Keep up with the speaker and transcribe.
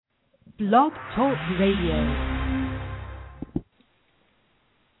Blog Talk Radio.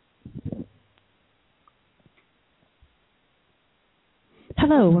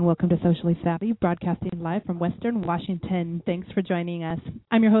 Hello and welcome to Socially Savvy, broadcasting live from Western Washington. Thanks for joining us.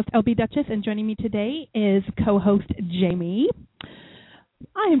 I'm your host, LB Duchess, and joining me today is co-host Jamie.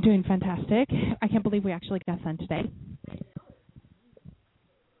 I am doing fantastic. I can't believe we actually got sun today.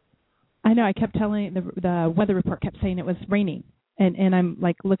 I know, I kept telling, the weather report kept saying it was raining. And I'm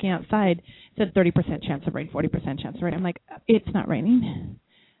like looking outside, it said 30% chance of rain, 40% chance of rain. I'm like, it's not raining.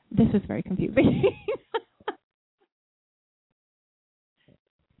 This is very confusing.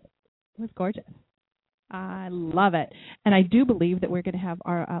 It was gorgeous. I love it. And I do believe that we're going to have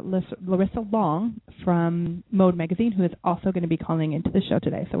our Larissa Long from Mode Magazine, who is also going to be calling into the show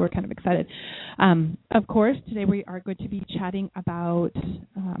today. So we're kind of excited. Of course, today we are going to be chatting about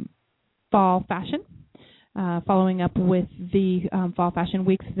fall fashion, following up with the fall fashion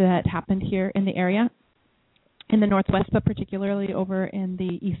weeks that happened here in the area, in the Northwest, but particularly over in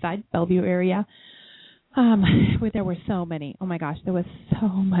the East Side, Bellevue area. There were so many. Oh, my gosh, there was so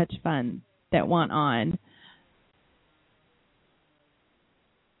much fun that went on.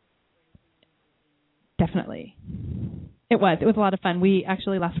 Definitely. It was a lot of fun. We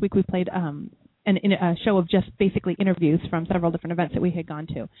actually, last week, we played a show of just basically interviews from several different events that we had gone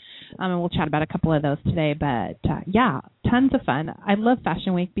to. And we'll chat about a couple of those today. But, yeah, tons of fun. I love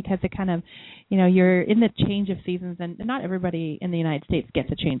Fashion Week because it kind of, you're in the change of seasons, and not everybody in the United States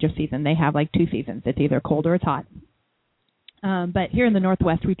gets a change of season. They have like two seasons. It's either cold or it's hot. But here in the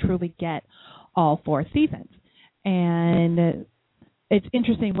Northwest, we truly get all four seasons. And it's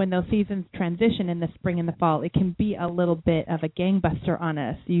interesting when those seasons transition in the spring and the fall, it can be a little bit of a gangbuster on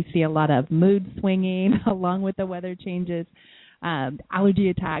us. You see a lot of mood swinging along with the weather changes, allergy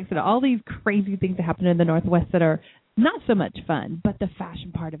attacks, and all these crazy things that happen in the Northwest that are not so much fun, but the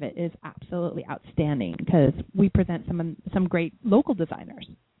fashion part of it is absolutely outstanding because we present some great local designers.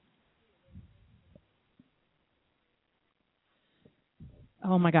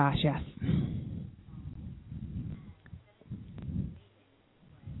 Oh, my gosh, yes.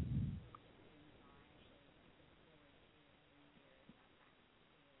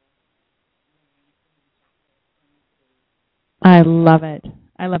 I love it.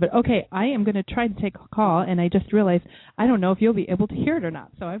 I love it. Okay, I am going to try to take a call, and I just realized I don't know if you'll be able to hear it or not,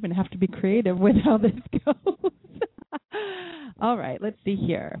 so I'm going to have to be creative with how this goes. All right, let's see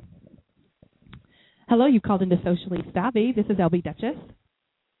here. Hello, you called into Socially Savvy. This is LB Duchess.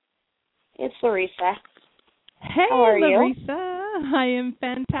 It's Larissa. Hey, how are Larissa. You? I am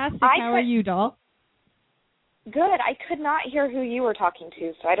fantastic. How are you, doll? Good. I could not hear who you were talking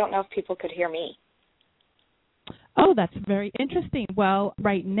to, so I don't know if people could hear me. Oh, that's very interesting. Well,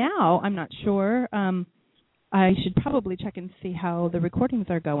 right now, I'm not sure. I should probably check and see how the recordings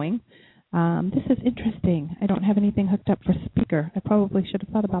are going. This is interesting. I don't have anything hooked up for speaker. I probably should have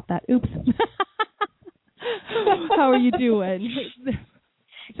thought about that. Oops. How are you doing?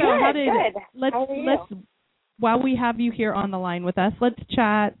 So good. Let's while we have you here on the line with us, let's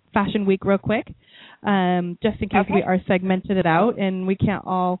chat Fashion Week real quick. Just in case we are segmented it out and we can't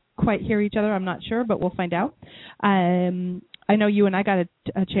all quite hear each other. I'm not sure, but we'll find out. I know you and I got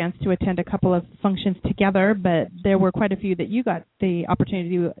a chance to attend a couple of functions together, but there were quite a few that you got the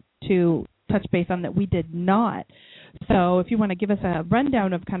opportunity to touch base on that we did not. So if you want to give us a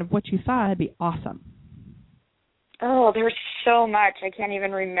rundown of kind of what you saw, it'd be awesome. Oh, there was so much. I can't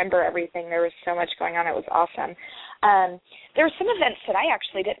even remember everything. There was so much going on. It was awesome. There were some events that I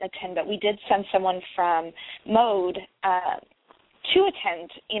actually didn't attend, but we did send someone from Mode to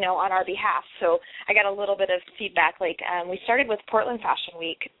attend, on our behalf. So I got a little bit of feedback. We started with Portland Fashion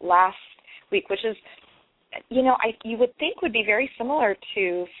Week last week, which is, you would think would be very similar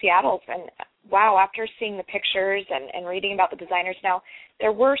to Seattle's. And wow, after seeing the pictures and reading about the designers now,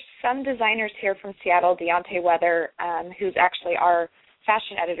 there were some designers here from Seattle, Deontay Weather, who's actually our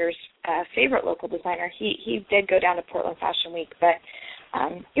fashion editor's favorite local designer. He did go down to Portland Fashion Week, but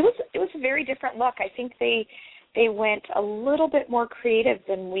it was a very different look. I think they went a little bit more creative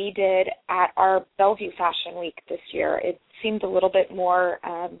than we did at our Bellevue Fashion Week this year. It seemed a little bit more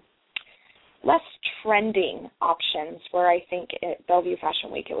less trending options, where I think at Bellevue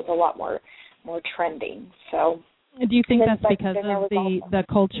Fashion Week it was a lot more trending. So, do you think that's because of the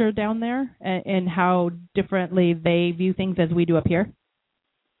culture down there and how differently they view things as we do up here?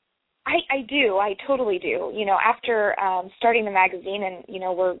 I do. I totally do. After starting the magazine and,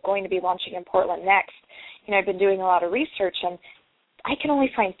 we're going to be launching in Portland next, I've been doing a lot of research, and I can only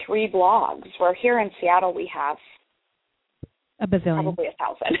find 3 blogs, where here in Seattle we have A bazillion. Probably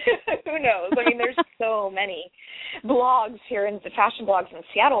 1,000. Who knows? I mean, there's so many blogs here in the fashion blogs in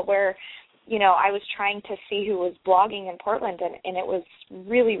Seattle where, I was trying to see who was blogging in Portland, and it was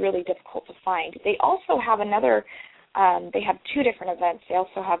really, really difficult to find. They also have they have two different events. They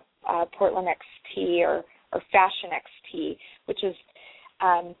also have Portland XT or Fashion XT, which is,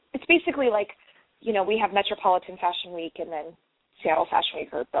 it's basically like, we have Metropolitan Fashion Week and then Seattle Fashion Week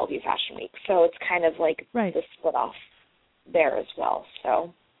or Bellevue Fashion Week. So it's kind of like the split off there as well.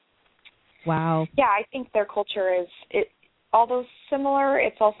 So, wow. Yeah, I think their culture is, although similar,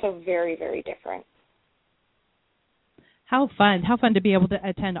 it's also very, very different. How fun to be able to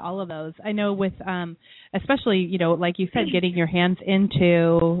attend all of those. I know with, especially, like you said, getting your hands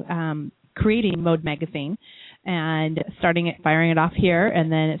into creating Mode Magazine and firing it off here.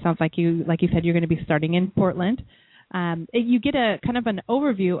 And then it sounds like you said, you're going to be starting in Portland. You get a kind of an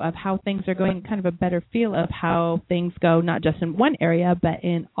overview of how things are going, kind of a better feel of how things go, not just in one area, but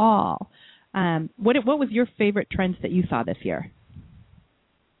in all. What was your favorite trends that you saw this year?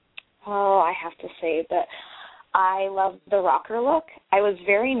 Oh, I have to say that I love the rocker look. I was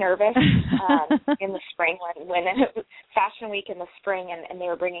very nervous in the spring when it was Fashion Week in the spring and they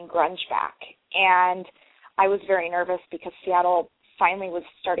were bringing grunge back. And I was very nervous because Seattle finally was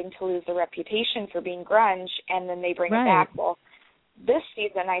starting to lose the reputation for being grunge, and then they bring it back. Well, this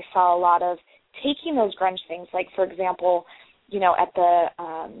season I saw a lot of taking those grunge things, like, for example, at the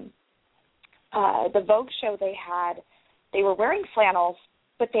Vogue show they were wearing flannels,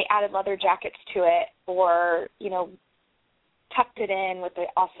 but they added leather jackets to it or, tucked it in with an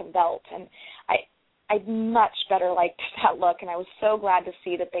awesome belt. And I much better liked that look, and I was so glad to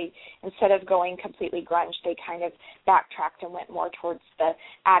see that they, instead of going completely grunge, they kind of backtracked and went more towards the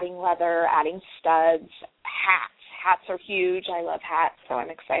adding leather, adding studs, hats. Hats are huge. I love hats, so I'm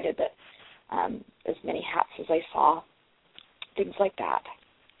excited that as many hats as I saw, things like that.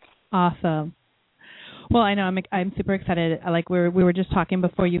 Awesome. Well, I know I'm super excited. Like we were just talking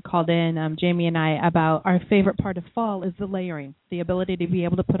before you called in, Jamie and I, about our favorite part of fall is the layering, the ability to be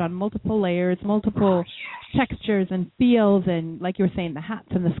able to put on multiple layers, multiple textures and feels, and like you were saying, the hats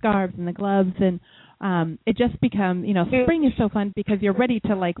and the scarves and the gloves, and it just becomes, spring is so fun because you're ready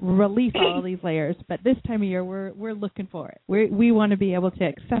to like release all of these layers. But this time of year, we're looking for it. We want to be able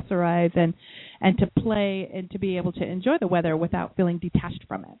to accessorize and to play and to be able to enjoy the weather without feeling detached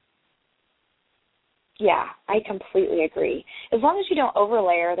from it. Yeah, I completely agree. As long as you don't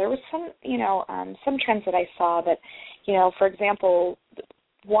overlayer, there was some trends that I saw that, for example,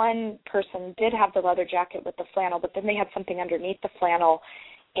 one person did have the leather jacket with the flannel, but then they had something underneath the flannel,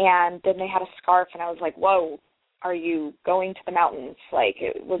 and then they had a scarf, and I was like, whoa, are you going to the mountains? Like,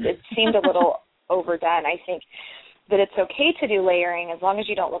 it seemed a little overdone. I think that it's okay to do layering as long as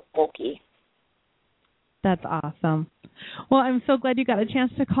you don't look bulky. That's awesome. Well, I'm so glad you got a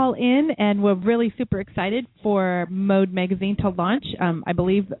chance to call in, and we're really super excited for Mode Magazine to launch. I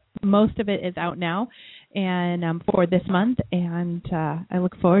believe most of it is out now and for this month, and I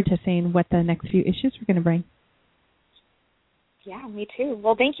look forward to seeing what the next few issues are going to bring. Yeah, me too.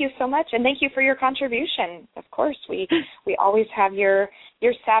 Well, thank you so much, and thank you for your contribution. Of course, we always have your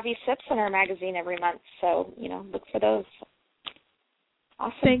savvy sips in our magazine every month, so, look for those.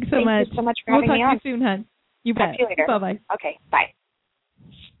 Awesome. Thanks so much. Thank you so much for having me on. We'll talk to you soon, hon. You bet. Talk to you later. Bye-bye. Okay, bye.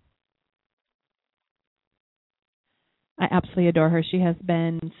 I absolutely adore her. She has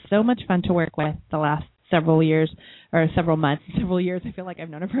been so much fun to work with the last several years, or several months, several years. I feel like I've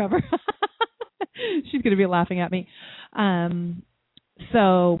known her forever. She's going to be laughing at me.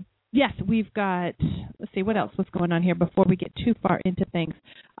 So, yes, we've got, let's see, what else was going on here before we get too far into things.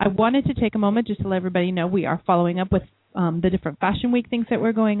 I wanted to take a moment just to let everybody know we are following up with the different Fashion Week things that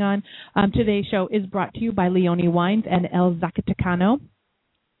were going on. Today's show is brought to you by Leone Wines and El Zacatecano,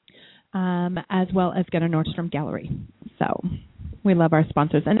 as well as Gunnar Nordstrom Gallery. So we love our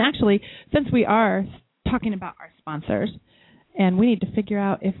sponsors. And actually, since we are talking about our sponsors, and we need to figure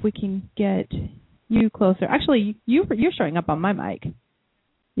out if we can get you closer. Actually, you're showing up on my mic.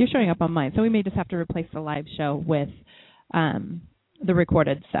 You're showing up on mine. So we may just have to replace the live show with the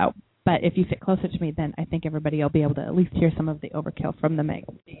recorded. So, but if you sit closer to me, then I think everybody will be able to at least hear some of the overkill from the mic.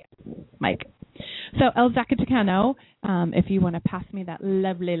 So El Zacatecano, if you want to pass me that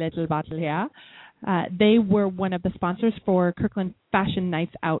lovely little bottle here, they were one of the sponsors for Kirkland Fashion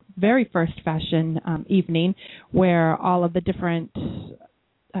Nights Out, very first fashion evening, where all of the different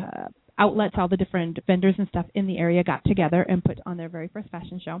outlets, all the different vendors and stuff in the area got together and put on their very first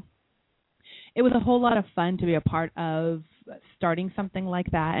fashion show. It was a whole lot of fun to be a part of starting something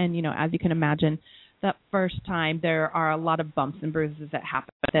like that. And, as you can imagine, that first time, there are a lot of bumps and bruises that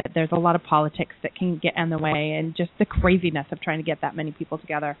happen. That there's a lot of politics that can get in the way, and just the craziness of trying to get that many people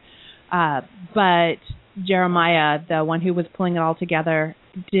together. But Jeremiah, the one who was pulling it all together,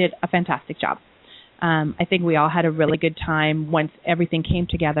 did a fantastic job. I think we all had a really good time once everything came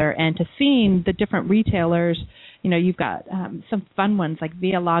together, and to seeing the different retailers. You've got some fun ones like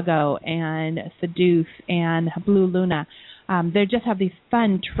Via Lago and Seduce and Blue Luna. They just have these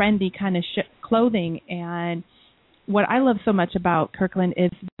fun, trendy kind of clothing. And what I love so much about Kirkland is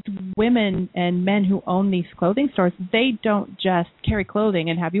women and men who own these clothing stores, they don't just carry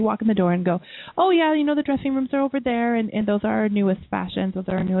clothing and have you walk in the door and go, oh, yeah, the dressing rooms are over there, and those are our newest fashions, those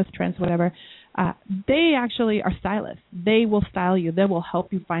are our newest trends, whatever. They actually are stylists. They will style you. They will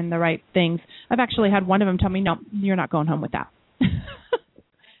help you find the right things. I've actually had one of them tell me, no, you're not going home with that.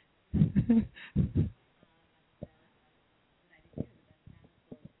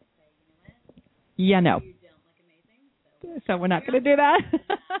 Yeah, no. So we're not going to do that.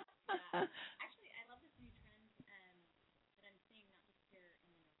 Actually, I love this new trend that I'm seeing not just here in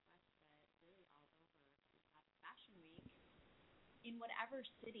the Northwest, but really all over. We have Fashion Week in whatever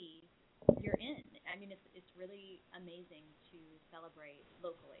city you're in. I mean, it's really amazing to celebrate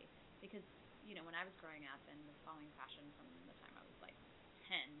locally because, when I was growing up and was following fashion from the time I was like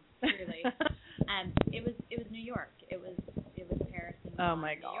 10, really, it was New York. It was Paris and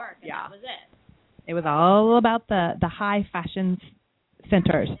New York, and that was it. It was all about the high fashion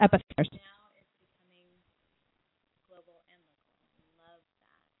centers, epicenters. Now it's becoming global and local. I love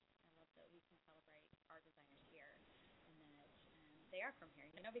that. I love that we can celebrate our designers here and that they are from here.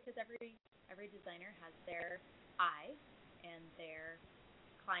 Because every designer has their eye and their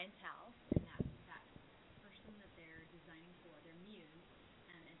clientele, and that person that they're designing for, their muse,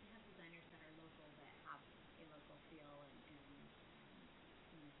 and to have designers that are local that have a local feel and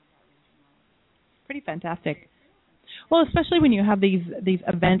have that regional. Pretty fantastic. Well, especially when you have these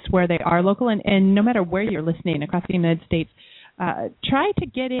events where they are local, and no matter where you're listening across the United States, try to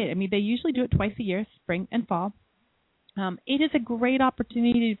get in. I mean, they usually do it twice a year, spring and fall. It is a great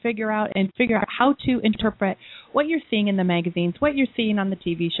opportunity to figure out how to interpret what you're seeing in the magazines, what you're seeing on the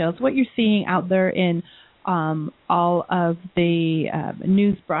TV shows, what you're seeing out there in all of the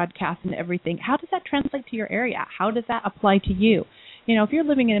news broadcasts and everything. How does that translate to your area? How does that apply to you? If you're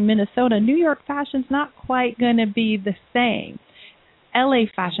living in Minnesota, New York fashion's not quite going to be the same. LA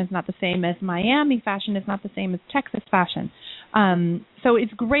fashion's not the same as Miami fashion. Is not the same as Texas fashion. So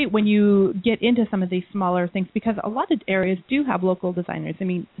it's great when you get into some of these smaller things because a lot of areas do have local designers. I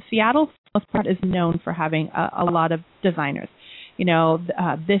mean, Seattle, for the most part, is known for having a lot of designers.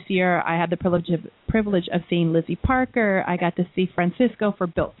 This year I had the privilege of seeing Lizzie Parker. I got to see Francisco for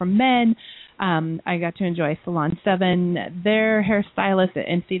Built for Men. I got to enjoy Salon 7, their hairstylist,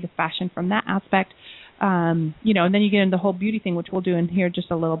 and see the fashion from that aspect. And then you get into the whole beauty thing, which we'll do in here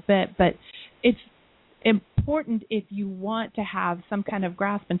just a little bit. But it's important if you want to have some kind of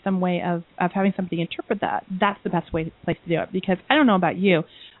grasp and some way of having somebody interpret that. That's the best place to do it. Because I don't know about you,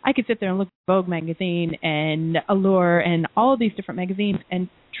 I could sit there and look at Vogue magazine and Allure and all of these different magazines and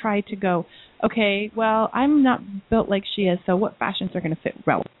try to go, okay, well, I'm not built like she is, so what fashions are going to fit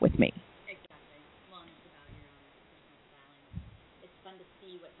well with me? It's fun to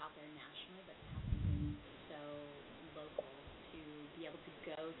see what's out there nationally, but to have something so local to be able to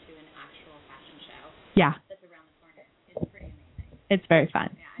go to an actual fashion show. Yeah. That's around the corner. It's pretty amazing. It's very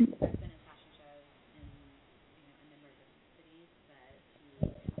fun. Yeah, I've been in fashion shows in a number of different cities, but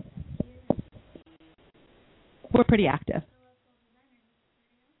we're pretty active.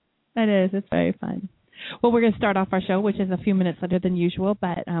 It is. It's very fun. Well, we're going to start off our show, which is a few minutes later than usual,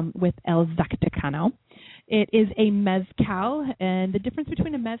 but with El Zacatecano. It is a mezcal, and the difference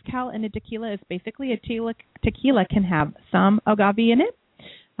between a mezcal and a tequila is basically a tequila can have some agave in it.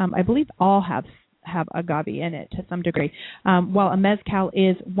 I believe all have agave in it to some degree, while a mezcal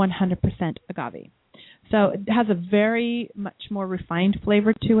is 100% agave. So it has a very much more refined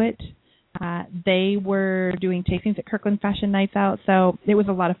flavor to it. They were doing tastings at Kirkland Fashion Nights Out, so it was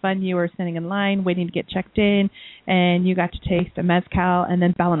a lot of fun. You were standing in line waiting to get checked in, and you got to taste a mezcal, and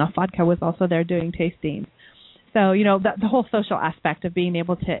then Balanoff Vodka was also there doing tastings. So, the whole social aspect of being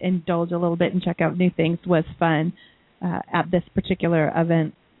able to indulge a little bit and check out new things was fun at this particular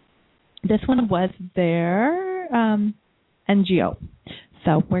event. This one was their NGO.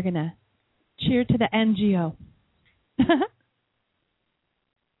 So we're going to cheer to the NGO.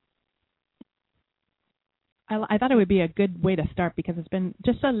 I thought it would be a good way to start because it's been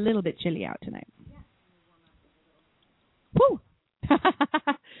just a little bit chilly out tonight. Woo!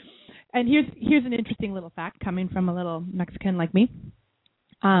 And here's an interesting little fact coming from a little Mexican like me.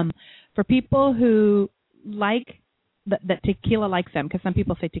 For people who like that tequila likes them, because some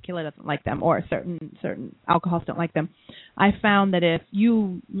people say tequila doesn't like them, or certain alcohols don't like them. I found that if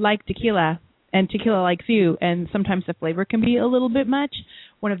you like tequila and tequila likes you, and sometimes the flavor can be a little bit much,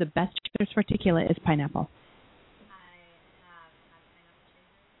 one of the best choices for tequila is pineapple.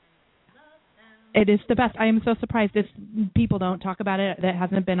 It is the best. I am so surprised if people don't talk about it. That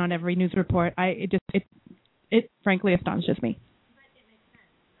hasn't been on every news report. It frankly astonishes me.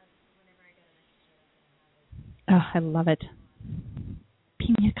 Oh, I love it.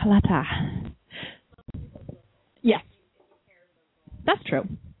 Pina colada. Yes, that's true.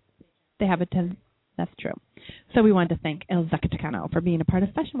 They have it. That's true. So we wanted to thank El Zacatecano for being a part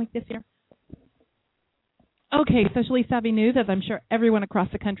of Fashion Week this year. Okay, socially savvy news, as I'm sure everyone across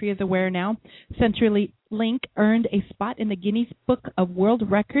the country is aware now. CenturyLink earned a spot in the Guinness Book of World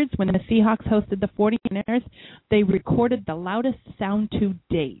Records when the Seahawks hosted the 49ers. They recorded the loudest sound to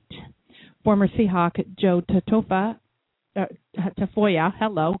date. Former Seahawk Joe Tafoya,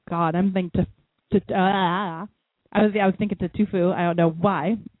 hello, God, I'm thinking I was thinking Tufu, I don't know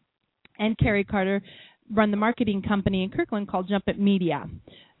why, and Kerry Carter run the marketing company in Kirkland called Jump It Media.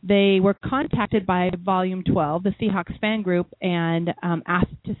 They were contacted by Volume 12, the Seahawks fan group, and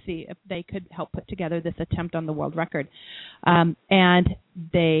asked to see if they could help put together this attempt on the world record. And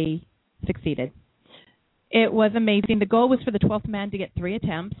they succeeded. It was amazing. The goal was for the 12th man to get 3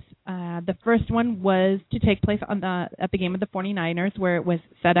 attempts. The first one was to take place at the game of the 49ers, where it was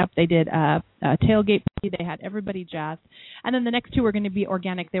set up. They did a tailgate party. They had everybody jazzed. And then the next 2 were going to be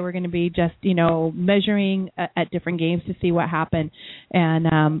organic. They were going to be just, measuring at different games to see what happened.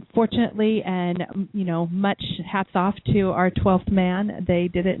 And fortunately, and, much hats off to our 12th man, they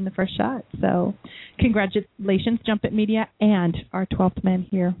did it in the first shot. So congratulations, Jump It Media, and our 12th man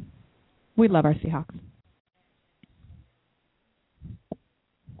here. We love our Seahawks.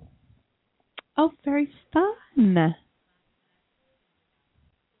 Oh, very fun.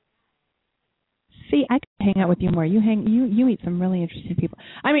 See, I could hang out with you more. You meet some really interesting people.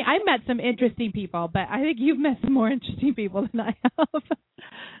 I mean, I've met some interesting people, but I think you've met some more interesting people than I have.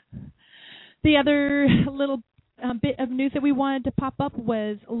 The other little bit of news that we wanted to pop up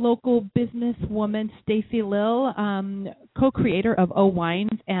was local businesswoman Stacy Lill, co-creator of O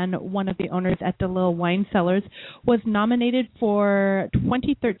Wines and one of the owners at DeLille Wine Cellars, was nominated for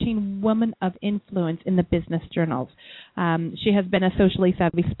 2013 Woman of Influence in the Business Journals. She has been a socially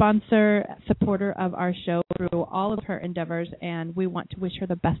savvy sponsor, supporter of our show through all of her endeavors, and we want to wish her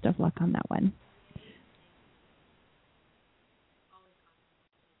the best of luck on that one.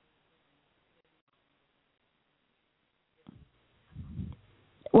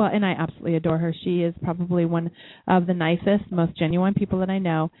 Well, and I absolutely adore her. She is probably one of the nicest, most genuine people that I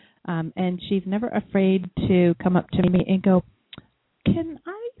know, and she's never afraid to come up to me and go, "Can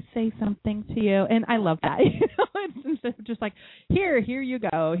I say something to you?" And I love that. It's just like, here you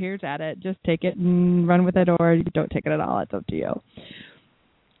go. Here's at it. Just take it and run with it, or you don't take it at all. It's up to you.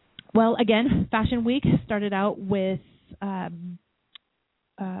 Well, again, Fashion Week started out with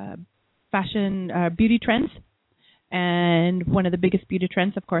fashion beauty trends. And one of the biggest beauty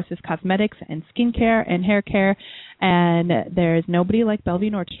trends, of course, is cosmetics and skincare and hair care. And there's nobody like Bellevue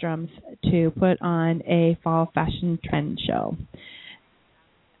Nordstrom's to put on a fall fashion trend show.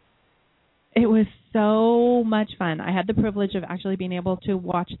 It was so much fun. I had the privilege of actually being able to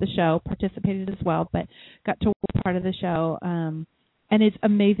watch the show, participated as well, but got to be part of the show. And it's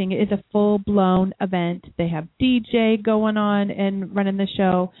amazing. It is a full-blown event. They have DJ going on and running the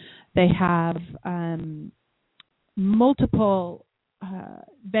show. They have multiple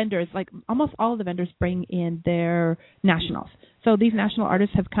vendors, like almost all of the vendors bring in their nationals. So these national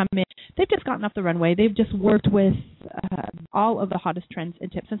artists have come in. They've just gotten off the runway. They've just worked with all of the hottest trends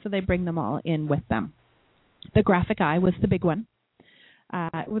and tips, and so they bring them all in with them. The graphic eye was the big one.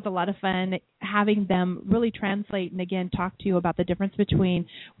 It was a lot of fun having them really translate and, again, talk to you about the difference between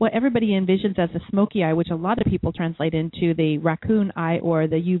what everybody envisions as a smoky eye, which a lot of people translate into the raccoon eye or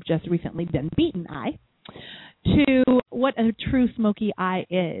the you've just recently been beaten eye, to what a true smoky eye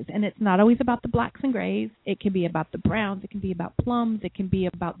is. And it's not always about the blacks and grays. It can be about the browns. It can be about plums. It can be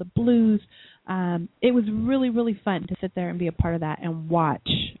about the blues. It was really, really fun to sit there and be a part of that and watch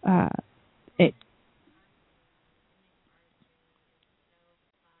it.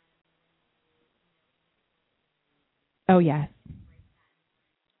 Oh, yes.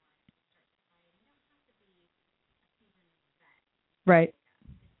 Right.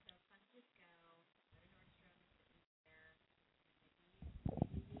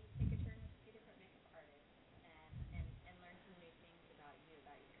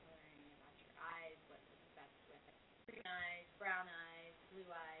 Brown eyes, blue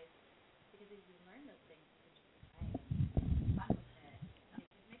eyes.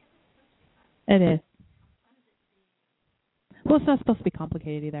 It is. Well, it's not supposed to be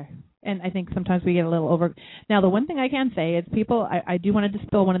complicated either. And I think sometimes we get a little over. Now, the one thing I can say is people, I do want to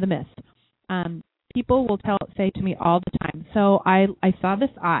dispel one of the myths. People will say to me all the time, so I saw this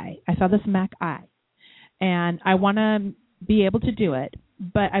eye. I saw this MAC eye. And I want to be able to do it,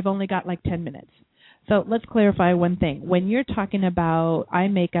 but I've only got like 10 minutes. So let's clarify one thing. When you're talking about eye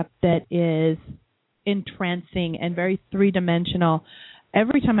makeup that is entrancing and very three-dimensional,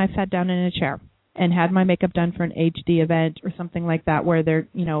 every time I've sat down in a chair and had my makeup done for an HD event or something like that where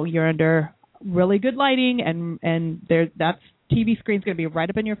you're under really good lighting and that TV screen's going to be right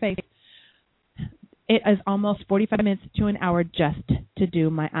up in your face, it is almost 45 minutes to an hour just to do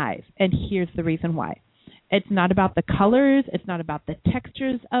my eyes. And here's the reason why. It's not about the colors. It's not about the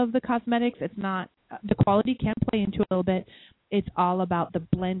textures of the cosmetics. It's not the quality can play into it a little bit. It's all about the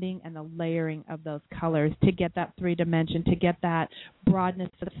blending and the layering of those colors to get that three-dimension, to get that broadness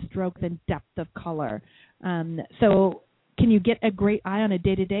of strokes and depth of color. So can you get a great eye on a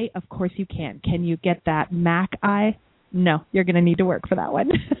day-to-day? Of course you can. Can you get that MAC eye? No, you're going to need to work for that one.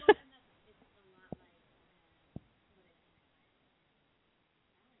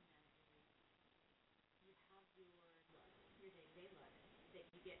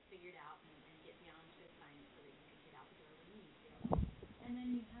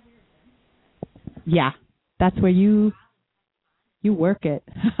 Yeah, that's where you work it.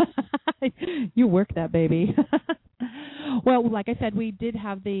 You work that baby. Well, like I said, we did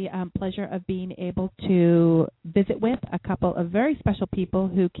have the pleasure of being able to visit with a couple of very special people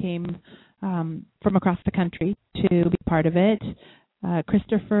who came from across the country to be part of it.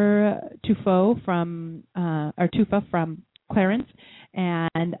 Christopher Tuffa from Clarence,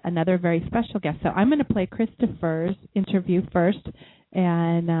 and another very special guest. So I'm going to play Christopher's interview first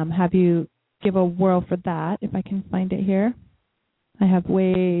and have you give a whirl for that, if I can find it here. I have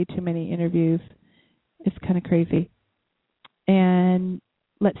way too many interviews. It's kind of crazy. And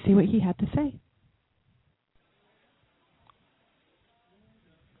let's see what he had to say.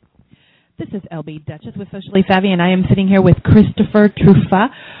 This is LB Duchess with Socially Savvy, and I am sitting here with Christopher Tuffa.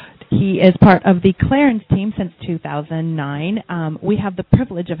 He is part of the Clarence team since 2009. We have the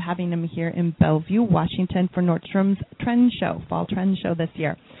privilege of having him here in Bellevue, Washington for Nordstrom's Trend Show, Fall Trend Show this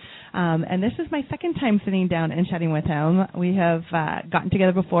year. And this is my second time sitting down and chatting with him. We have gotten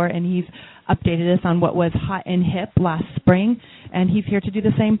together before, and he's updated us on what was hot and hip last spring, and he's here to do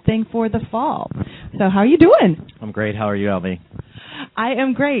the same thing for the fall. So how are you doing? I'm great. How are you, Albie? I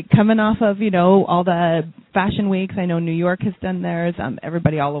am great. Coming off of, all the fashion weeks. I know New York has done theirs.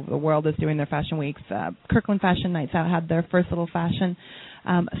 Everybody all over the world is doing their fashion weeks. Kirkland Fashion Nights Out had their first little fashion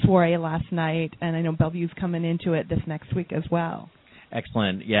soiree last night, and I know Bellevue's coming into it this next week as well.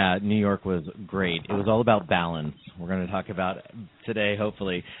 Excellent. Yeah, New York was great. It was all about balance. We're going to talk about today,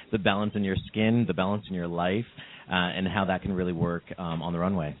 hopefully, the balance in your skin, the balance in your life, and how that can really work on the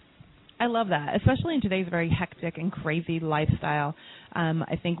runway. I love that, especially in today's very hectic and crazy lifestyle.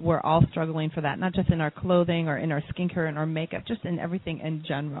 I think we're all struggling for that, not just in our clothing or in our skincare and our makeup, just in everything in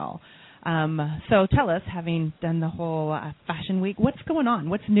general. So tell us, having done the whole fashion week, what's going on?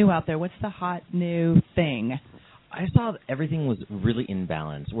 What's new out there? What's the hot new thing? I saw everything was really in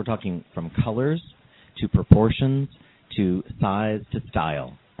balance. We're talking from colors to proportions to size to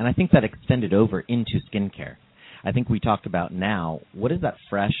style. And I think that extended over into skincare. I think we talked about now, what is that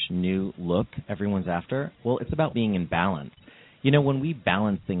fresh, new look everyone's after? Well, it's about being in balance. When we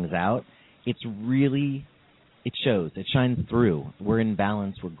balance things out, it shows. It shines through. We're in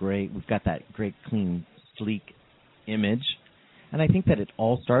balance. We're great. We've got that great, clean, sleek image. And I think that it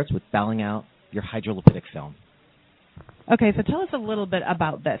all starts with balancing out your hydrolipidic film. Okay, so tell us a little bit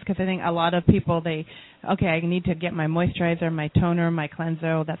about this, because I think a lot of people, I need to get my moisturizer, my toner, my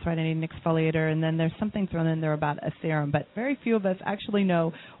cleanser. Oh, that's right, I need an exfoliator, and then there's something thrown in there about a serum. But very few of us actually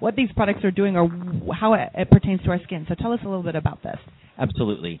know what these products are doing or how it pertains to our skin. So tell us a little bit about this.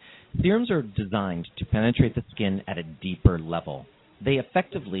 Absolutely. Serums are designed to penetrate the skin at a deeper level. They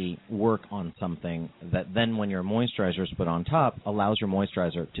effectively work on something that then when your moisturizer is put on top allows your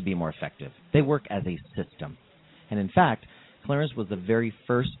moisturizer to be more effective. They work as a system. And in fact, Clarence was the very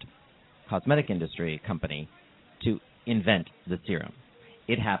first cosmetic industry company to invent the serum.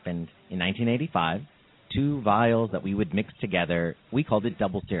 It happened in 1985, 2 vials that we would mix together. We called it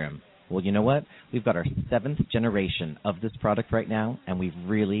double serum. Well, you know what? We've got our 7th generation of this product right now, and we've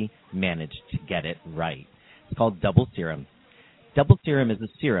really managed to get it right. It's called double serum. Double serum is a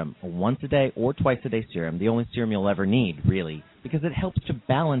serum, a once-a-day or twice-a-day serum, the only serum you'll ever need, really, because it helps to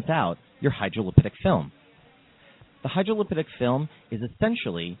balance out your hydrolipidic film. The hydrolipidic film is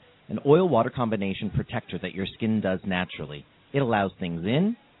essentially an oil-water combination protector that your skin does naturally. It allows things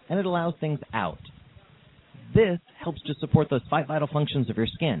in and it allows things out. This helps to support those 5 vital functions of your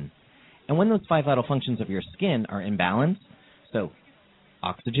skin. And when those 5 vital functions of your skin are in balance, so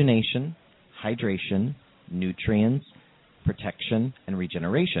oxygenation, hydration, nutrients, protection, and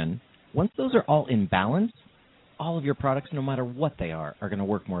regeneration, once those are all in balance, all of your products, no matter what they are going to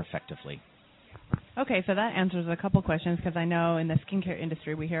work more effectively. Okay, so that answers a couple questions, because I know in the skincare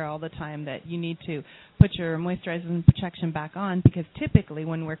industry we hear all the time that you need to put your moisturizer and protection back on, because typically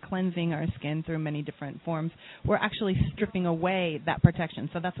when we're cleansing our skin through many different forms, we're actually stripping away that protection.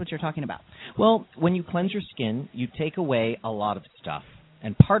 So that's what you're talking about. Well, when you cleanse your skin, you take away a lot of stuff.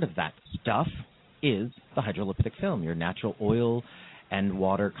 And part of that stuff is the hydrolipidic film, your natural oil and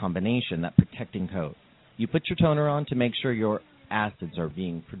water combination, that protecting coat. You put your toner on to make sure your acids are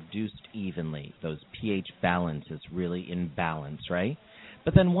being produced evenly. Those pH balance is really in balance, right?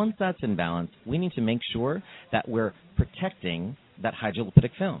 But then once that's in balance, we need to make sure that we're protecting that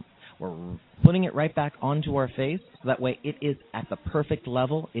hydrolipidic film. We're putting it right back onto our face, so that way it is at the perfect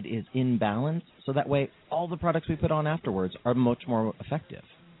level, it is in balance, so that way all the products we put on afterwards are much more effective.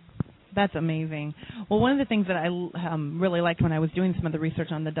 That's amazing. Well, one of the things that I really liked when I was doing some of the research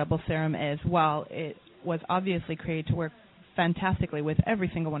on the double serum is, while it was obviously created to work fantastically with every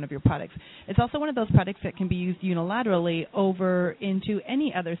single one of your products, it's also one of those products that can be used unilaterally over into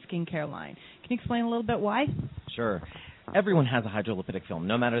any other skincare line. Can you explain a little bit why? Sure. Everyone has a hydrolipidic film,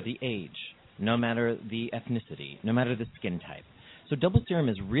 no matter the age, no matter the ethnicity, no matter the skin type. So double serum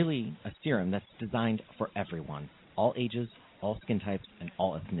is really a serum that's designed for everyone, all ages, all skin types, and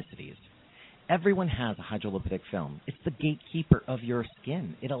all ethnicities. Everyone has a hydrolipidic film. It's the gatekeeper of your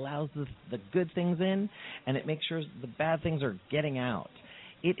skin. It allows the good things in, and it makes sure the bad things are getting out.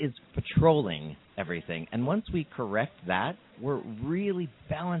 It is patrolling everything. And once we correct that, we're really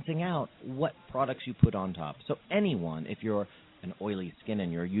balancing out what products you put on top. So anyone, if you're an oily skin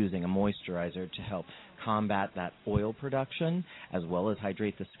and you're using a moisturizer to help combat that oil production as well as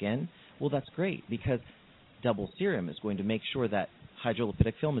hydrate the skin, well, that's great, because double serum is going to make sure that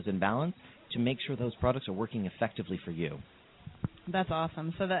hydrolipidic film is in balance to make sure those products are working effectively for you. That's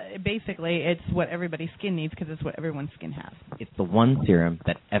awesome. So that basically it's what everybody's skin needs, because it's what everyone's skin has. It's the one serum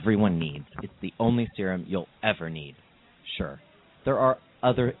that everyone needs. It's the only serum you'll ever need. Sure, there are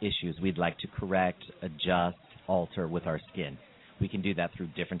other issues we'd like to correct, adjust, alter with our skin. We can do that through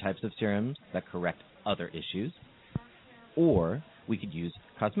different types of serums that correct other issues, or we could use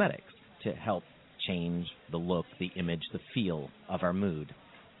cosmetics to help change the look, the image, the feel of our mood.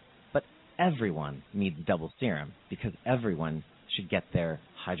 But everyone needs double serum, because everyone should get their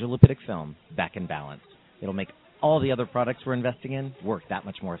hydrolipidic film back in balance. It'll make all the other products we're investing in work that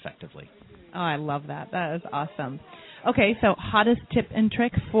much more effectively. Oh, I love that. That is awesome. Okay, so hottest tip and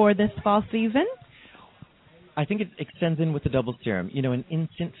trick for this fall season? I think it extends in with the double serum. You know, an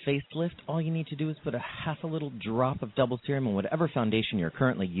instant facelift, all you need to do is put half a little drop of double serum in whatever foundation you're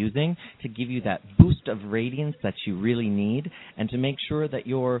currently using to give you that boost of radiance that you really need, and to make sure that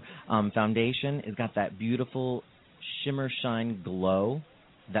your foundation has got that beautiful shimmer, shine, glow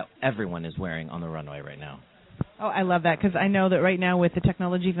that everyone is wearing on the runway right now. Oh, I love that, because I know that right now with the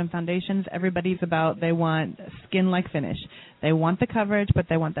technologies and foundations, everybody's they want skin-like finish. They want the coverage, but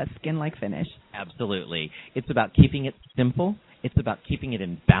they want that skin-like finish. Absolutely. It's about keeping it simple. It's about keeping it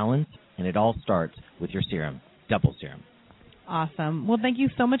in balance, and it all starts with your serum, double serum. Awesome. Well, thank you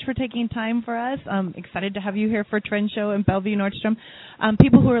so much for taking time for us. I'm excited to have you here for Trend Show in Bellevue, Nordstrom.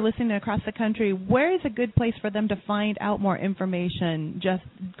 People who are listening across the country, where is a good place for them to find out more information? Just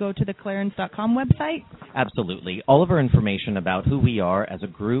go to the Clarins.com website? Absolutely. All of our information about who we are as a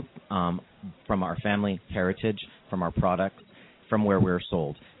group, from our family heritage, from our products, from where we're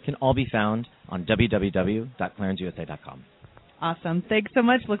sold, can all be found on www.clarensusa.com. Awesome. Thanks so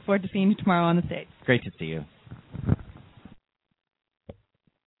much. Look forward to seeing you tomorrow on the stage. Great to see you.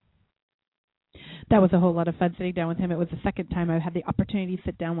 That was a whole lot of fun sitting down with him. It was the second time I had the opportunity to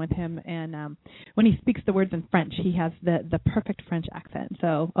sit down with him, and when he speaks the words in French, he has the perfect French accent.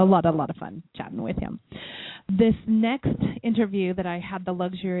 So a lot of fun chatting with him. This next interview that I had the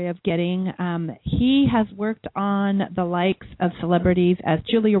luxury of getting, he has worked on the likes of celebrities as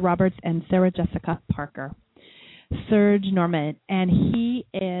Julia Roberts and Sarah Jessica Parker, Serge Normand, and he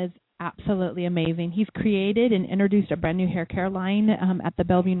is absolutely amazing. He's created and introduced a brand new hair care line at the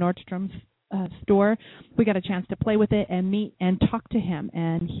Bellevue Nordstrom store. We got a chance to play with it and meet and talk to him,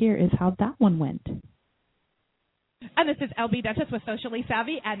 and here is how that one went. And this is LB Duchess with Socially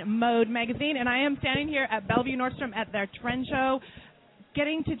Savvy and Mode Magazine, and I am standing here at Bellevue Nordstrom at their Trend Show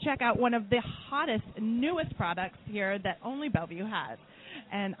getting to check out one of the hottest, newest products here that only Bellevue has.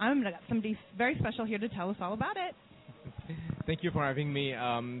 And I'm going to got somebody very special here to tell us all about it. Thank you for having me.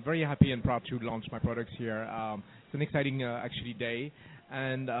 Very happy and proud to launch my products here. It's an exciting, actually, day.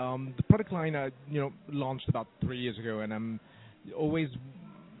 And the product line, launched about 3 years ago, and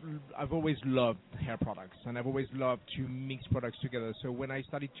I've always loved hair products, and I've always loved to mix products together. So when I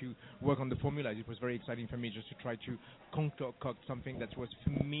started to work on the formulas, it was very exciting for me just to try to concoct something that was,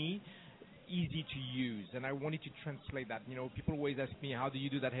 for me, easy to use. And I wanted to translate that. People always ask me, how do you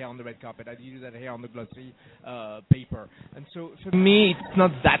do that hair on the red carpet? How do you do that hair on the glossy paper? And so for me, it's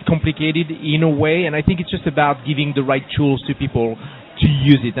not that complicated in a way, and I think it's just about giving the right tools to people to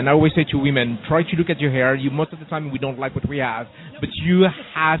use it. And I always say to women, try to look at your hair. Most of the time we don't like what we have, but you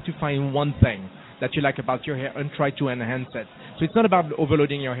have to find one thing that you like about your hair and try to enhance it. So it's not about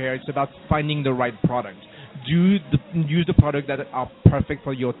overloading your hair, it's about finding the right product. Use the product that are perfect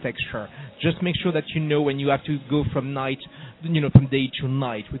for your texture. Just make sure that when you have to go from day to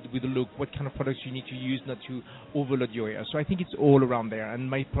night with a look, what kind of products you need to use not to overload your hair. So I think it's all around there. And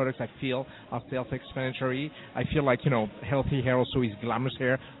my products, I feel, are self-explanatory. I feel like, healthy hair also is glamorous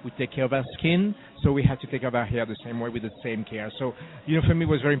hair. We take care of our skin, so we have to take care of our hair the same way with the same care. So, for me it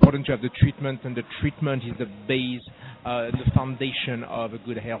was very important to have the treatment, and the treatment is the base, the foundation of a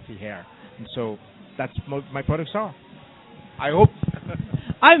good, healthy hair. And so that's what my products are. I hope.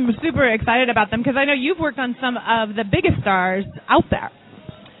 I'm super excited about them because I know you've worked on some of the biggest stars out there.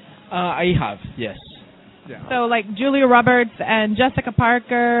 I have, yes. Yeah. So like Julia Roberts and Jessica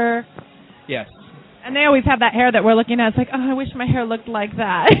Parker. Yes. And they always have that hair that we're looking at. It's like, I wish my hair looked like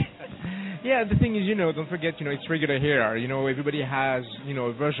that. Yeah, the thing is, don't forget, it's regular hair. Everybody has,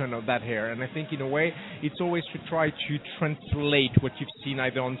 a version of that hair. And I think, in a way, it's always to try to translate what you've seen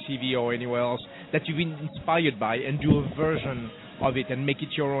either on TV or anywhere else that you've been inspired by and do a version of it and make it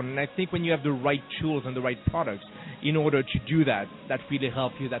your own. And I think when you have the right tools and the right products in order to do that, that really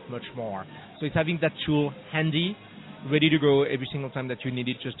helps you that much more. So it's having that tool handy, ready to go every single time that you need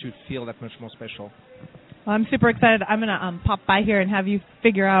it, just to feel that much more special. Well, I'm super excited. I'm going to pop by here and have you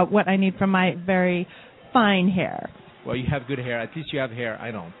figure out what I need for my very fine hair. Well, you have good hair. At least you have hair. I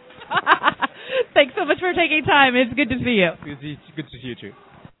don't. Thanks so much for taking time. It's good to see you. It's good to see you, too.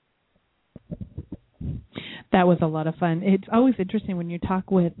 That was a lot of fun. It's always interesting when you talk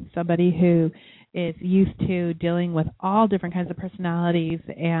with somebody who is used to dealing with all different kinds of personalities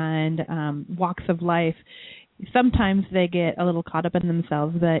and walks of life. Sometimes they get a little caught up in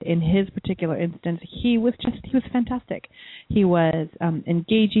themselves, but in his particular instance, he was fantastic. He was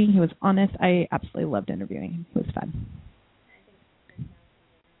engaging. He was honest. I absolutely loved interviewing him. It was fun.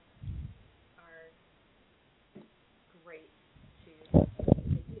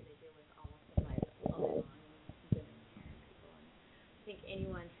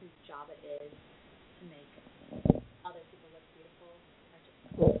 Anyone whose job it is to make other people look beautiful are just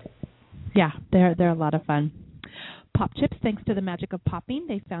yeah, they're a lot of fun. Pop Chips, thanks to the magic of popping,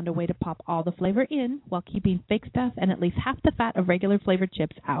 they found a way to pop all the flavor in while keeping fake stuff and at least half the fat of regular flavored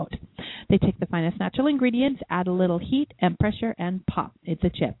chips out. They take the finest natural ingredients, add a little heat and pressure, and pop. It's a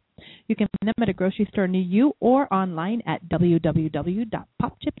chip. You can find them at a grocery store near you or online at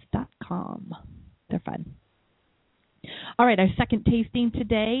www.popchips.com. They're fun. All right, our second tasting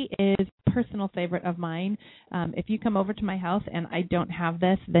today is a personal favorite of mine. If you come over to my house and I don't have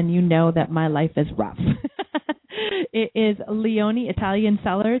this, then you know that my life is rough. It is Leone Italian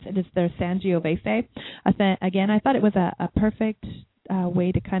Cellars. It is their Sangiovese. Again, I thought it was a perfect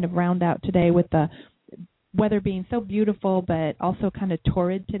way to kind of round out today with the weather being so beautiful, but also kind of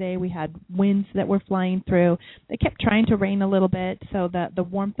torrid today. We had winds that were flying through. They kept trying to rain a little bit, so the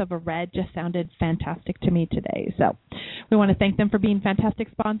warmth of a red just sounded fantastic to me today. So we want to thank them for being fantastic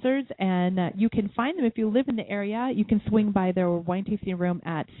sponsors, and you can find them if you live in the area. You can swing by their wine tasting room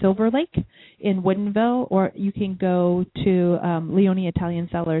at Silver Lake in Woodinville, or you can go to Leone Italian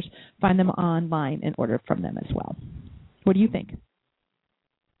Cellars, find them online, and order from them as well. What do you think?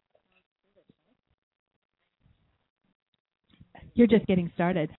 You're just getting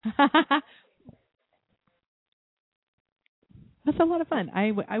started. That's a lot of fun.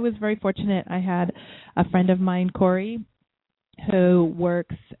 I was very fortunate. I had a friend of mine, Corey, who was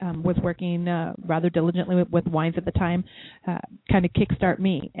working rather diligently with wines at the time, kind of kickstart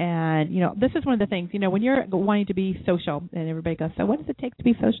me. And, this is one of the things, when you're wanting to be social, and everybody goes, so what does it take to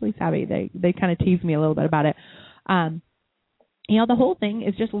be socially savvy? They kind of tease me a little bit about it. The whole thing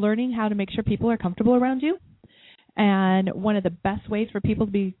is just learning how to make sure people are comfortable around you. And one of the best ways for people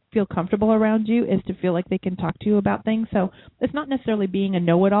to feel comfortable around you is to feel like they can talk to you about things. So it's not necessarily being a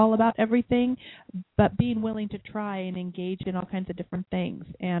know-it-all about everything, but being willing to try and engage in all kinds of different things.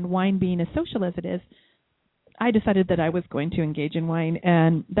 And wine being as social as it is, I decided that I was going to engage in wine,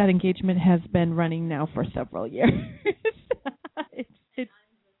 and that engagement has been running now for several years.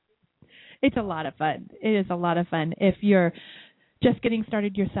 It's a lot of fun. It is a lot of fun. If you're just getting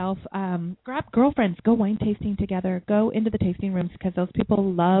started yourself, grab girlfriends, go wine tasting together, go into the tasting rooms, because those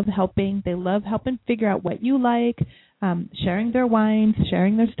people love helping. They love helping figure out what you like, sharing their wines,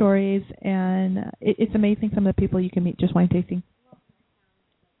 sharing their stories, and it's amazing some of the people you can meet just wine tasting.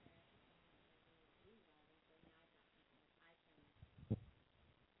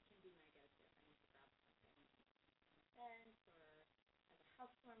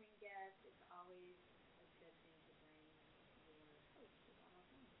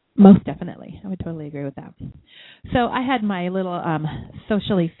 Most definitely. I would totally agree with that. So I had my little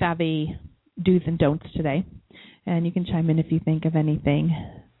socially savvy do's and don'ts today, and you can chime in if you think of anything.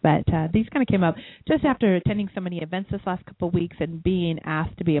 But these kind of came up just after attending so many events this last couple of weeks and being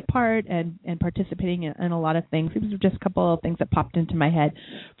asked to be a part and participating in a lot of things. These were just a couple of things that popped into my head.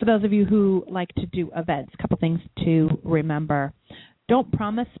 For those of you who like to do events, a couple things to remember. Don't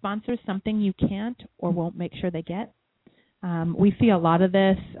promise sponsors something you can't or won't make sure they get. We see a lot of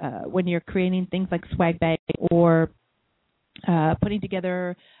this when you're creating things like swag bag or putting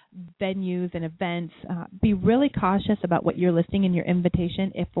together venues and events. Be really cautious about what you're listing in your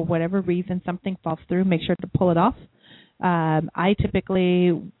invitation. If for whatever reason something falls through, make sure to pull it off. I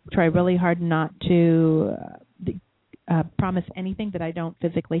typically try really hard not to promise anything that I don't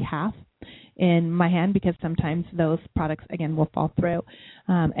physically have in my hand, because sometimes those products, again, will fall through.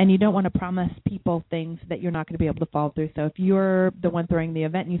 And you don't want to promise people things that you're not going to be able to follow through. So if you're the one throwing the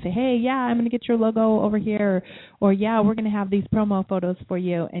event and you say, hey, yeah, I'm going to get your logo over here, or yeah, we're going to have these promo photos for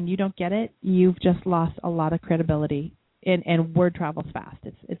you, and you don't get it, you've just lost a lot of credibility. And word travels fast.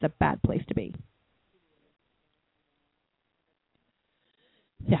 It's a bad place to be.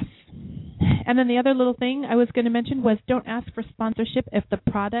 Yes. And then the other little thing I was going to mention was don't ask for sponsorship if the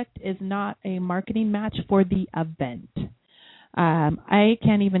product is not a marketing match for the event. I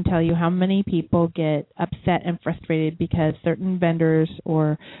can't even tell you how many people get upset and frustrated because certain vendors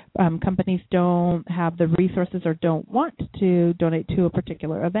or companies don't have the resources or don't want to donate to a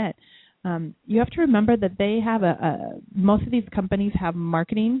particular event. You have to remember that they have most of these companies have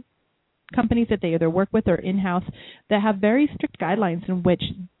marketing companies that they either work with or in-house that have very strict guidelines in which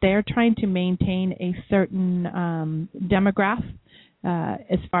they're trying to maintain a certain demographic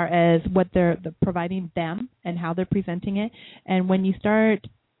as far as what they're providing them and how they're presenting it. And when you start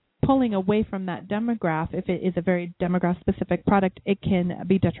pulling away from that demographic, if it is a very demographic-specific product, it can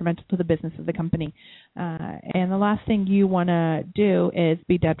be detrimental to the business of the company. And the last thing you want to do is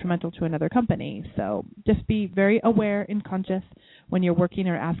be detrimental to another company. So just be very aware and conscious when you're working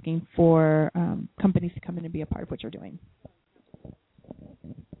or asking for companies to come in and be a part of what you're doing.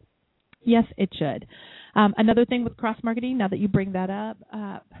 Yes, it should. Another thing with cross-marketing, now that you bring that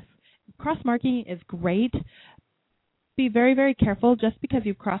up, cross-marketing is great. Be very, very careful. Just because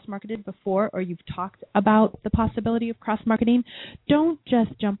you've cross-marketed before or you've talked about the possibility of cross-marketing, don't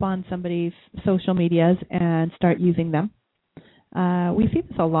just jump on somebody's social medias and start using them. We see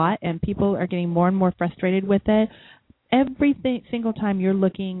this a lot, and people are getting more and more frustrated with it. Every single time you're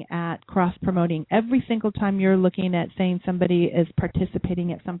looking at cross-promoting, every single time you're looking at saying somebody is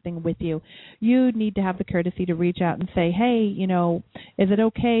participating at something with you, you need to have the courtesy to reach out and say, hey, you know, is it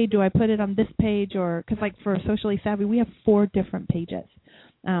okay? Do I put it on this page? Or because like for Socially Savvy, we have 4 different pages.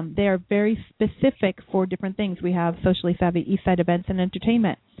 They are very specific for different things. We have Socially Savvy Eastside Events and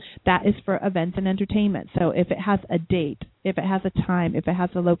Entertainment. That is for events and entertainment. So if it has a date, if it has a time, if it has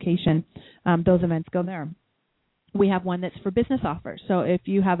a location, those events go there. We have one that's for business offers. So if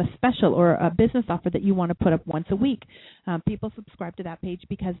you have a special or a business offer that you want to put up once a week, people subscribe to that page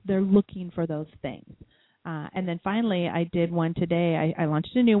because they're looking for those things. And then finally, I did one today. I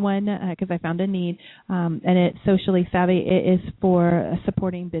launched a new one because I found a need, and it's Socially Savvy. It is for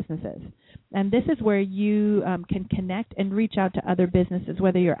supporting businesses. And this is where you can connect and reach out to other businesses,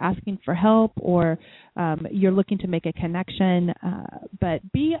 whether you're asking for help or you're looking to make a connection.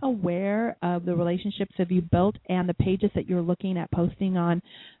 But be aware of the relationships that you've built and the pages that you're looking at posting on.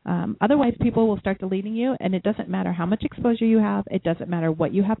 Otherwise, people will start deleting you, and it doesn't matter how much exposure you have. It doesn't matter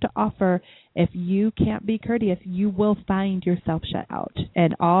what you have to offer. If you can't be courteous, you will find yourself shut out.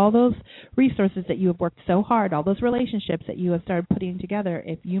 And all those resources that you have worked so hard, all those relationships that you have started putting together,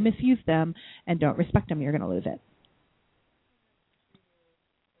 if you misuse them and don't respect them, you're going to lose it.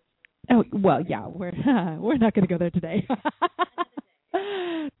 Oh, well, yeah, we're we're not going to go there today.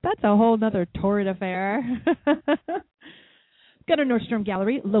 That's a whole nother torrid affair. Gunnar Nordstrom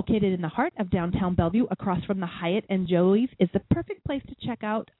Gallery, located in the heart of downtown Bellevue, across from the Hyatt and Joey's, is the perfect place to check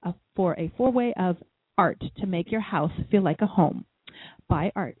out for a four-way of art to make your house feel like a home.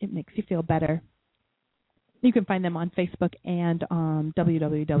 Buy art. It makes you feel better. You can find them on Facebook and on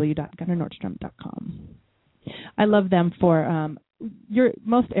www.gunnarnordstrom.com. I love them for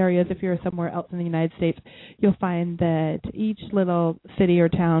most areas. If you're somewhere else in the United States, you'll find that each little city or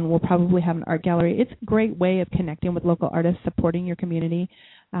town will probably have an art gallery. It's a great way of connecting with local artists, supporting your community,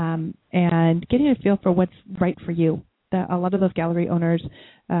 and getting a feel for what's right for you. A lot of those gallery owners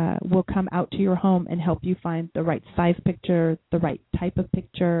will come out to your home and help you find the right size picture, the right type of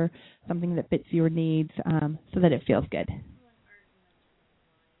picture, something that fits your needs, so that it feels good.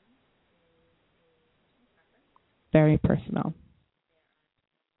 Very personal.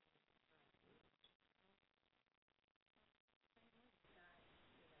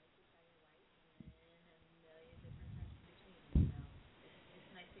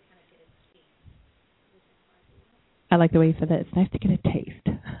 I like the way you said that. It's nice to get a taste.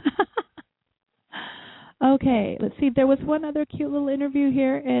 Okay, let's see. There was one other cute little interview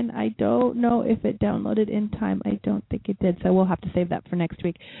here, and I don't know if it downloaded in time. I don't think it did, so we'll have to save that for next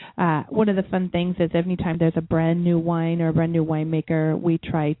week. One of the fun things is anytime there's a brand new wine or a brand new winemaker, we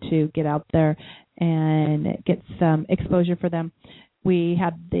try to get out there and get some exposure for them. We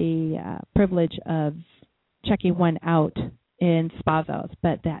had the privilege of checking one out in Spazos,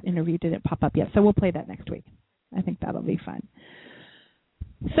 but that interview didn't pop up yet, so we'll play that next week. I think that'll be fun.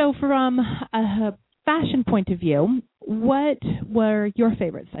 So from a fashion point of view, what were your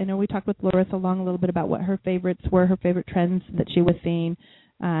favorites? I know we talked with Larissa Long a little bit about what her favorites were, her favorite trends that she was seeing.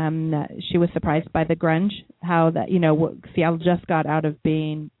 She was surprised by the grunge, how that, Seattle just got out of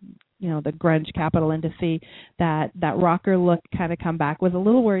being, the grunge capital, and to see that rocker look kind of come back was a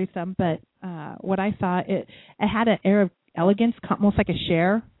little worrisome. But what I saw, it had an air of elegance, almost like a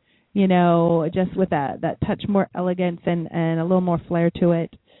Cher, just with that touch more elegance and a little more flair to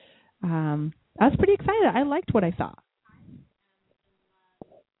it. I was pretty excited. I liked what I saw.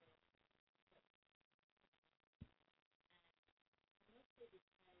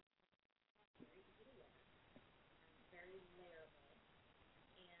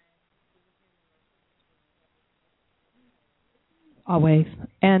 Always.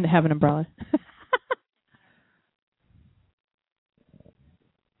 And have an umbrella.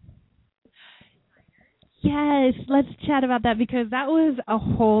 Yes, let's chat about that because that was a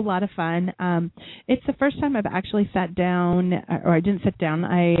whole lot of fun. It's the first time I've actually sat down, or I didn't sit down.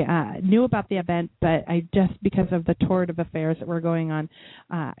 I knew about the event, but I just, because of the torrent of affairs that were going on,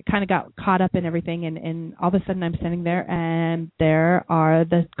 kind of got caught up in everything, and all of a sudden I'm standing there, and there are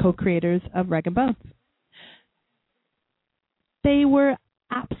the co-creators of Rag & Bones. They were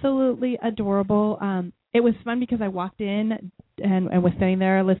absolutely adorable. It was fun because I walked in and was sitting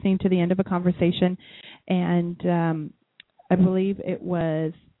there listening to the end of a conversation, and I believe it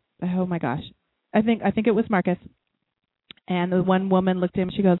was, oh my gosh, I think it was Marcus. And the one woman looked at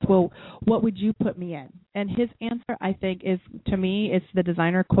him. She goes, "Well, what would you put me in?" And his answer, I think, is, to me, it's the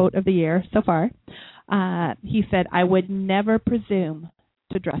designer quote of the year so far. He said, "I would never presume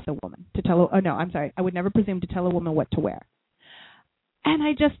to dress a woman I would never presume to tell a woman what to wear." And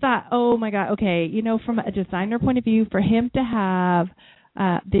I just thought, oh, my God, okay, from a designer point of view, for him to have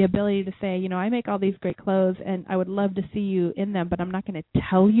the ability to say, I make all these great clothes, and I would love to see you in them, but I'm not going to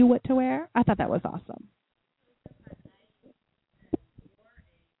tell you what to wear, I thought that was awesome.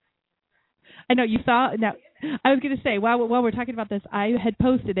 I know you saw. Now, I was going to say, while we're talking about this, I had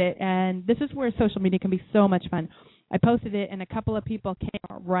posted it, and this is where social media can be so much fun. I posted it, and a couple of people came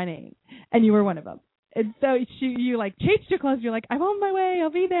running, and you were one of them. And so you changed your clothes. You're like, I'm on my way. I'll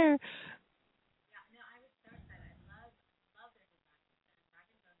be there. Yeah, no, I was so excited. I love their design. And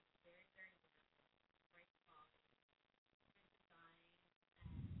Rag & Bone is very, very great quality, good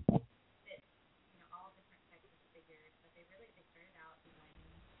design, and fits, all different types of figures. But they started out designing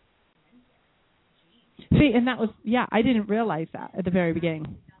menswear, jeans. See, and that was, I didn't realize that at the very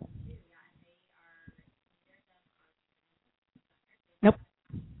beginning. Nope.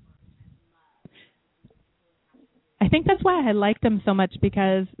 I think that's why I liked them so much,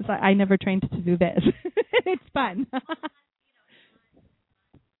 because I never trained to do this. It's fun.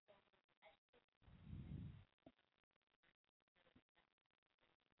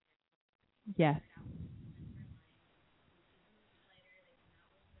 Yes.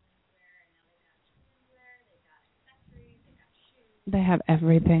 They have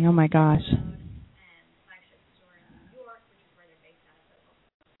everything. Oh, my gosh.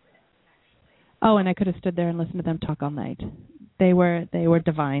 Oh, and I could have stood there and listened to them talk all night. They were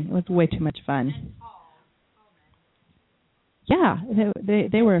divine. It was way too much fun. Yeah,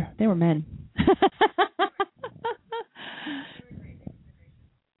 they were men.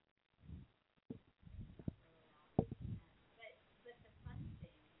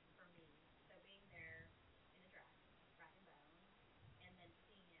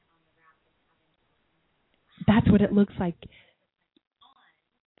 That's what it looks like.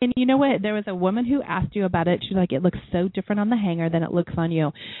 And you know what? There was a woman who asked you about it. She's like, it looks so different on the hanger than it looks on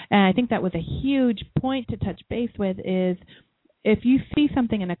you. And I think that was a huge point to touch base with is if you see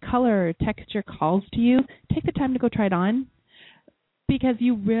something in a color or texture calls to you, take the time to go try it on. Because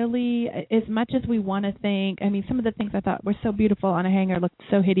you really, as much as we want to think, I mean, some of the things I thought were so beautiful on a hanger looked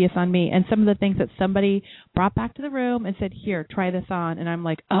so hideous on me. And some of the things that somebody brought back to the room and said, here, try this on. And I'm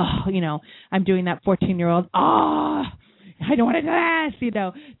like, oh, I'm doing that 14-year-old, I don't want to do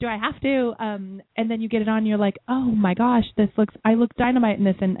this, do I have to? And then you get it on and you're like, oh my gosh, I look dynamite in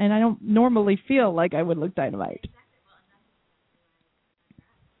this. And I don't normally feel like I would look dynamite.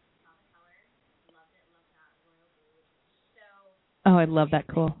 Oh, I love that.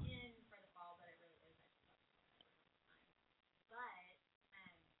 Cool.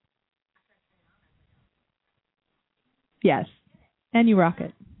 Yes. And you rock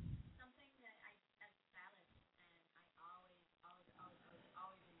it.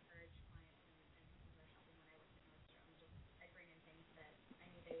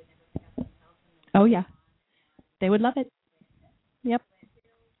 Oh, yeah. They would love it. Yep.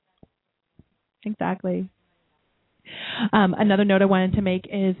 Exactly. Another note I wanted to make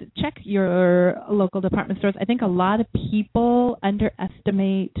is check your local department stores. I think a lot of people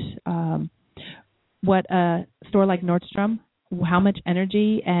underestimate what a store like Nordstrom, how much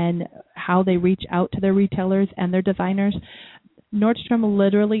energy and how they reach out to their retailers and their designers. Nordstrom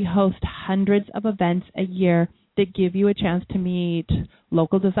literally hosts hundreds of events a year that give you a chance to meet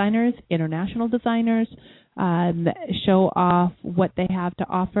local designers, international designers, show off what they have to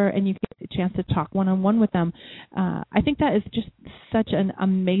offer, and you get a chance to talk one-on-one with them. I think that is just such an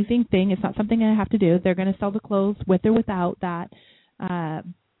amazing thing. It's not something I have to do. They're going to sell the clothes with or without that.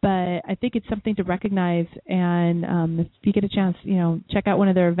 But I think it's something to recognize, and if you get a chance, check out one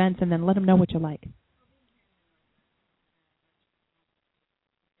of their events and then let them know what you like.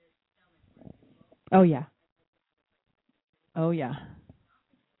 Oh, yeah. Oh, yeah.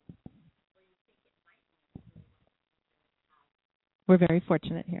 We're very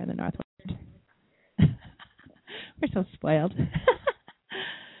fortunate here in the Northwest. We're so spoiled.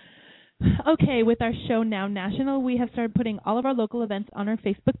 Okay, with our show now national, we have started putting all of our local events on our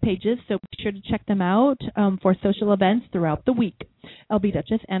Facebook pages, so be sure to check them out for social events throughout the week. LB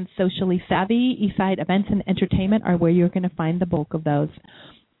Dutchess and Socially Savvy, Eastside Events and Entertainment are where you're going to find the bulk of those.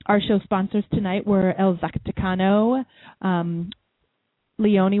 Our show sponsors tonight were El Zacatecano,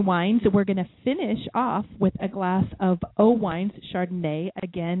 Leone Wines. We're going to finish off with a glass of O Wines Chardonnay,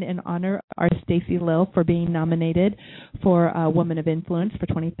 again in honor of our Stacy Lill for being nominated for Woman of Influence for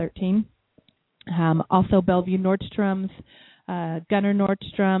 2013. Also Bellevue Nordstrom's, Gunnar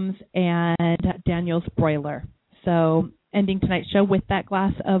Nordstrom's, and Daniel's Broiler. So ending tonight's show with that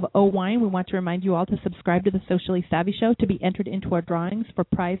glass of O Wine, we want to remind you all to subscribe to the Socially Savvy Show to be entered into our drawings for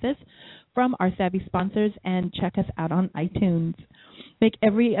prizes from our Savvy sponsors, and check us out on iTunes. Make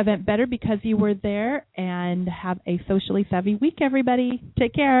every event better because you were there, and have a socially savvy week, everybody.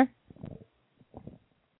 Take care.